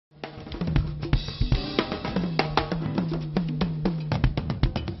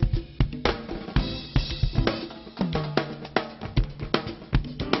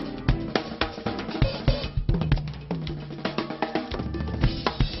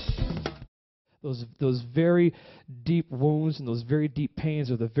Those very deep wounds and those very deep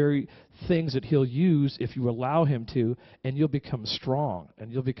pains are the very things that He'll use if you allow Him to, and you'll become strong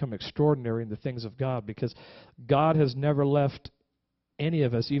and you'll become extraordinary in the things of God, because God has never left any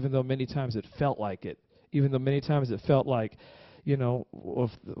of us, even though many times it felt like it. Even though many times it felt like,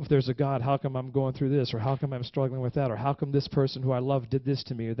 if there's a God, how come I'm going through this? Or how come I'm struggling with that? Or how come this person who I love did this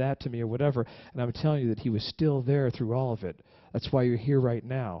to me or that to me or whatever? And I'm telling you that He was still there through all of it. That's why you're here right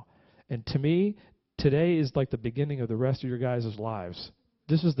now. And to me, today is like the beginning of the rest of your guys' lives.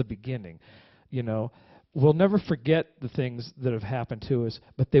 This is the beginning. We'll never forget the things that have happened to us,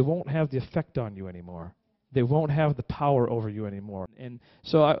 but they won't have the effect on you anymore. They won't have the power over you anymore. And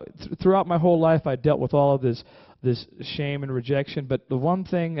so throughout my whole life, I dealt with all of this shame and rejection. But the one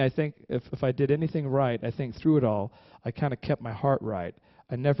thing I think, if I did anything right, I think through it all, I kind of kept my heart right.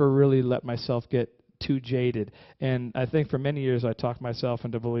 I never really let myself get too jaded. And I think for many years I talked myself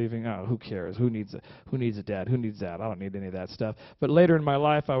into believing, oh, who cares? Who needs a dad? Who needs that? I don't need any of that stuff. But later in my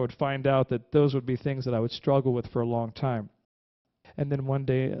life, I would find out that those would be things that I would struggle with for a long time. And then one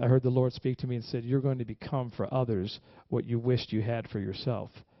day I heard the Lord speak to me and said, you're going to become for others what you wished you had for yourself.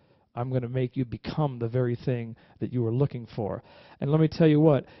 I'm going to make you become the very thing that you were looking for. And let me tell you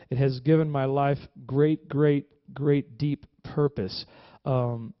what, it has given my life great, great, great deep purpose.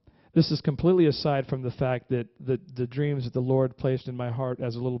 This is completely aside from the fact that the dreams that the Lord placed in my heart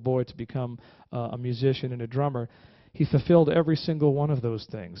as a little boy to become a musician and a drummer, He fulfilled every single one of those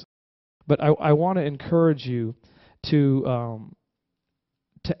things. But I want to encourage you to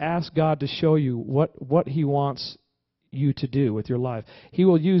ask God to show you what He wants you to do with your life. He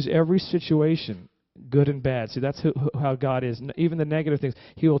will use every situation, good and bad. See, that's how God is. Even the negative things,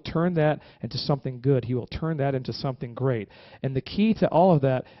 He will turn that into something good. He will turn that into something great. And the key to all of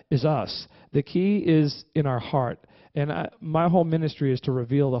that is us. The key is in our heart. And my whole ministry is to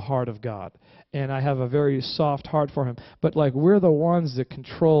reveal the heart of God. And I have a very soft heart for Him. But we're the ones that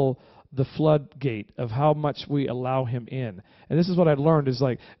control the floodgate of how much we allow Him in. And this is what I learned is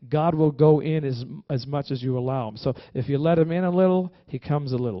God will go in as much as you allow Him. So if you let Him in a little, He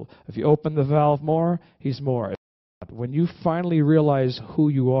comes a little. If you open the valve more, He's more. When you finally realize who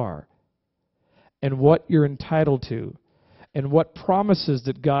you are and what you're entitled to and what promises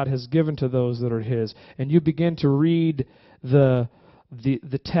that God has given to those that are His, and you begin to read the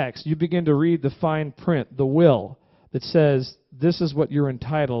text, you begin to read the fine print, the will, that says, this is what you're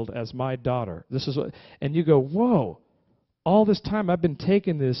entitled as my daughter. This is what, and you go, whoa, all this time I've been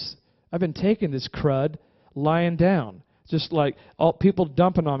taking this crud lying down. Just like all people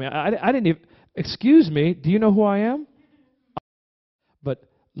dumping on me. I didn't even, excuse me, do you know who I am? But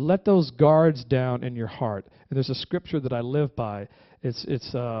let those guards down in your heart. And there's a scripture that I live by. It's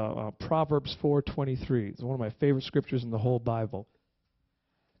Proverbs 4:23. It's one of my favorite scriptures in the whole Bible.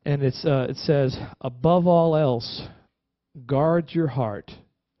 And it says, above all else, guard your heart,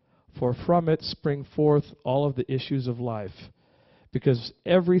 for from it spring forth all of the issues of life. Because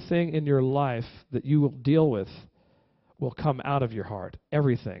everything in your life that you will deal with will come out of your heart.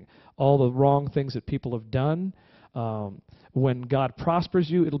 Everything. All the wrong things that people have done. When God prospers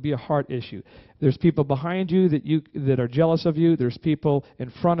you, it'll be a heart issue. There's people behind you that are jealous of you. There's people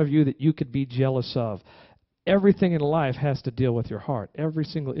in front of you that you could be jealous of. Everything in life has to deal with your heart, every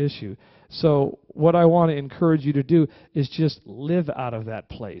single issue. So what I want to encourage you to do is just live out of that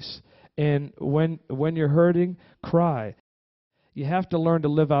place. And when you're hurting, cry. You have to learn to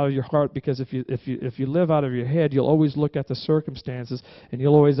live out of your heart, because if you live out of your head, you'll always look at the circumstances and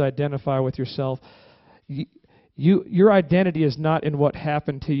you'll always identify with yourself. Your identity is not in what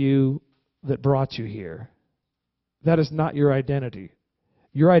happened to you that brought you here. That is not your identity.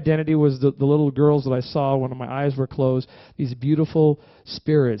 Your identity was the little girls that I saw when my eyes were closed, these beautiful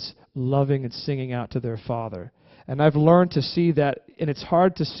spirits loving and singing out to their Father. And I've learned to see that, and it's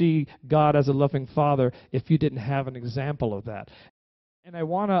hard to see God as a loving Father if you didn't have an example of that. And I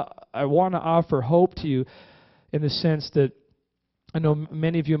want to offer hope to you in the sense that I know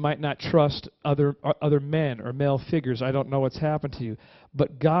many of you might not trust other men or male figures. I don't know what's happened to you.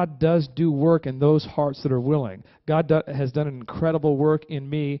 But God does do work in those hearts that are willing. God has done an incredible work in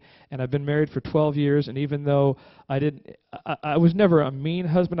me, and I've been married for 12 years, and even though I was never a mean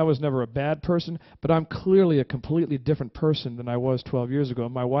husband, I was never a bad person, but I'm clearly a completely different person than I was 12 years ago.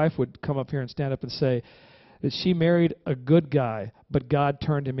 My wife would come up here and stand up and say that she married a good guy, but God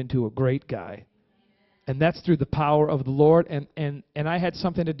turned him into a great guy. And that's through the power of the Lord, and I had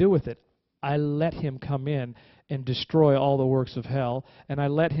something to do with it. I let him come in and destroy all the works of hell, and I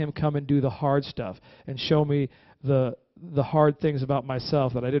let him come and do the hard stuff and show me the hard things about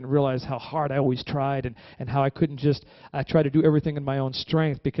myself that I didn't realize how hard I always tried, and how I try to do everything in my own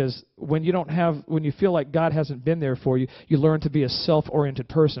strength, because when you feel like God hasn't been there for you, you learn to be a self-oriented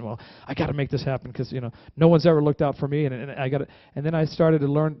person. Well, I got to make this happen because no one's ever looked out for me, and then I started to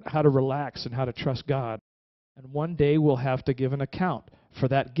learn how to relax and how to trust God. And one day we'll have to give an account for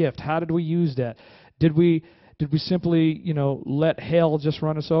that gift. How did we use that? Did we simply, let hell just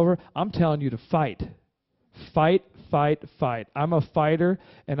run us over? I'm telling you to fight. Fight, fight, fight. I'm a fighter,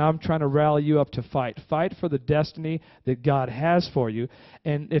 and I'm trying to rally you up to fight. Fight for the destiny that God has for you.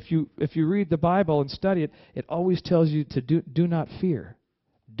 And if you read the Bible and study it, it always tells you to do not fear.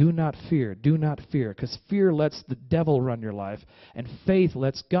 Do not fear. Do not fear. Because fear lets the devil run your life, and faith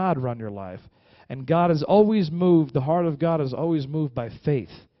lets God run your life. And God has always moved, the heart of God is always moved by faith.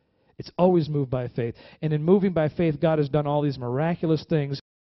 It's always moved by faith. And in moving by faith, God has done all these miraculous things.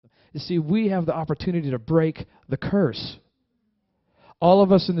 You see, we have the opportunity to break the curse. All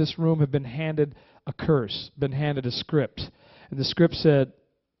of us in this room have been handed a curse, been handed a script. And the script said,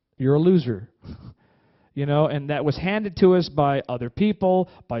 you're a loser. And that was handed to us by other people,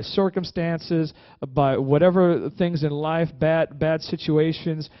 by circumstances, by whatever things in life, bad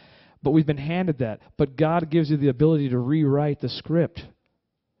situations. But we've been handed that. But God gives you the ability to rewrite the script.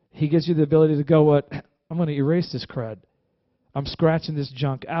 He gives you the ability to go, I'm going to erase this crud. I'm scratching this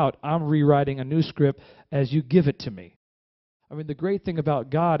junk out. I'm rewriting a new script as you give it to me. I mean, the great thing about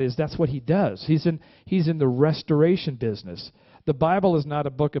God is that's what He does. He's in the restoration business. The Bible is not a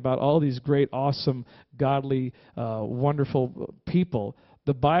book about all these great, awesome, godly, wonderful people.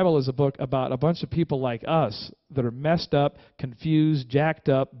 The Bible is a book about a bunch of people like us that are messed up, confused, jacked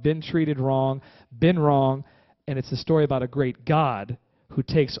up, been treated wrong, been wrong, and it's a story about a great God who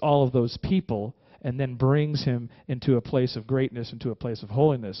takes all of those people and then brings him into a place of greatness, into a place of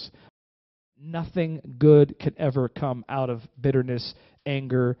holiness. Nothing good can ever come out of bitterness,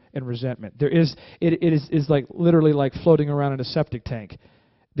 anger, and resentment. It is like literally like floating around in a septic tank.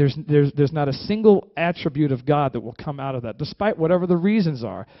 There's not a single attribute of God that will come out of that, despite whatever the reasons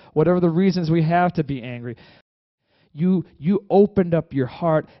are, whatever the reasons we have to be angry. You opened up your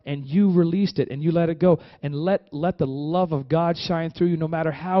heart and you released it and you let it go, and let the love of God shine through you no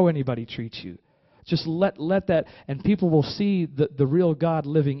matter how anybody treats you. Just let that, and people will see the real God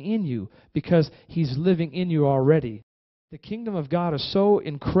living in you because He's living in you already. The kingdom of God is so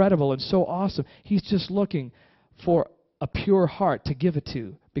incredible and so awesome. He's just looking for a pure heart to give it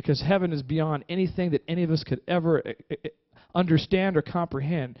to, because heaven is beyond anything that any of us could ever understand or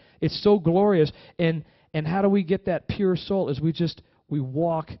comprehend. It's so glorious, and how do we get that pure soul? Is we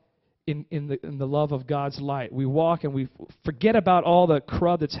walk in the love of God's light. We walk and we forget about all the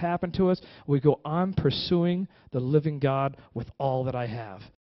crud that's happened to us. We go on pursuing the living God with all that I have.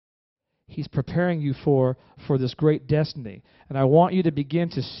 He's preparing you for this great destiny. And I want you to begin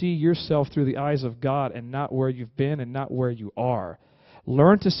to see yourself through the eyes of God and not where you've been and not where you are.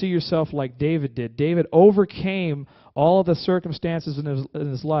 Learn to see yourself like David did. David overcame all the circumstances in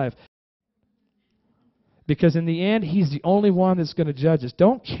his life. Because in the end, He's the only one that's going to judge us.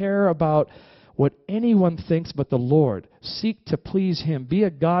 Don't care about what anyone thinks but the Lord. Seek to please Him. Be a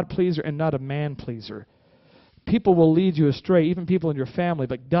God pleaser and not a man pleaser. People will lead you astray, even people in your family,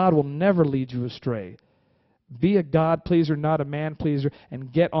 but God will never lead you astray. Be a God pleaser, not a man pleaser,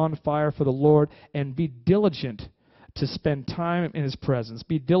 and get on fire for the Lord, and be diligent to spend time in His presence.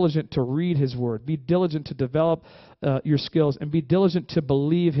 Be diligent to read His Word. Be diligent to develop your skills, and be diligent to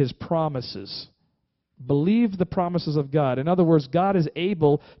believe His promises. Believe the promises of God. In other words, God is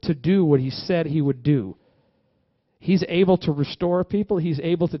able to do what He said He would do. He's able to restore people. He's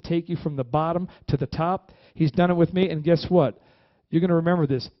able to take you from the bottom to the top. He's done it with me, and guess what? You're going to remember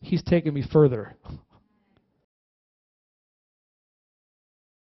this. He's taken me further.